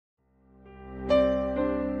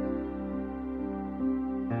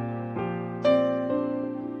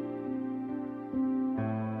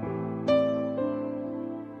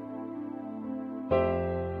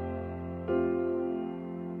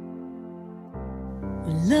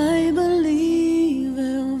Well, I believe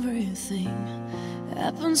everything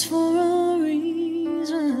happens for a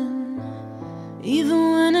reason,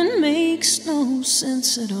 even when it makes no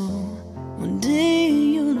sense at all. One day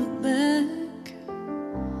you look back,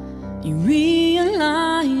 you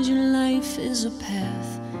realize your life is a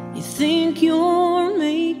path you think you're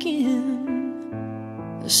making.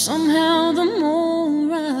 Somehow the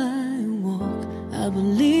more I walk, I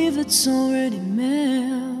believe it's already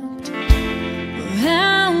mapped. But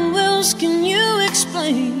how else can you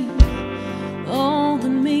explain all that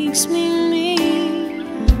makes me me?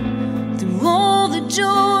 Through all the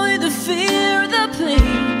joy, the fear, the pain,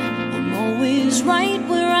 I'm always right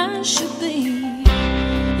where I should be.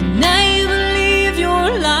 And I believe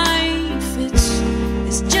your life,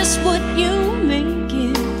 it's just what you make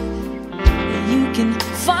it. You can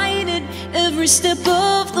fight it every step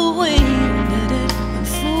of the way. Let it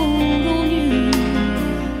unfold on you.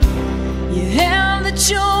 You have the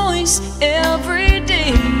choice every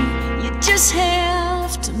day. You just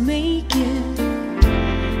have to make it.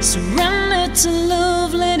 Surrender to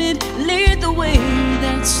love, let it lead the way.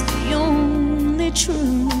 That's the only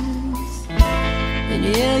truth. And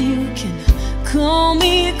yeah, you can call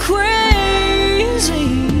me crazy.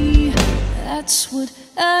 That's what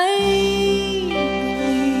I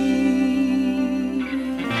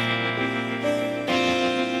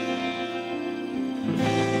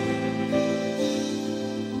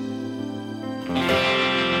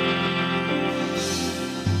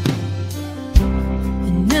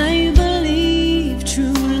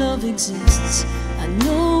exists. I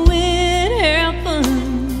know it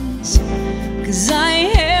happens, 'cause I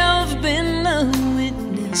have been a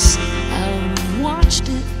witness. I've watched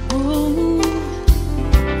it grow.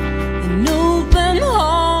 An open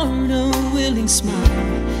heart, a willing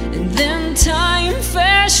smile, and then time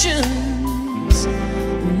fashion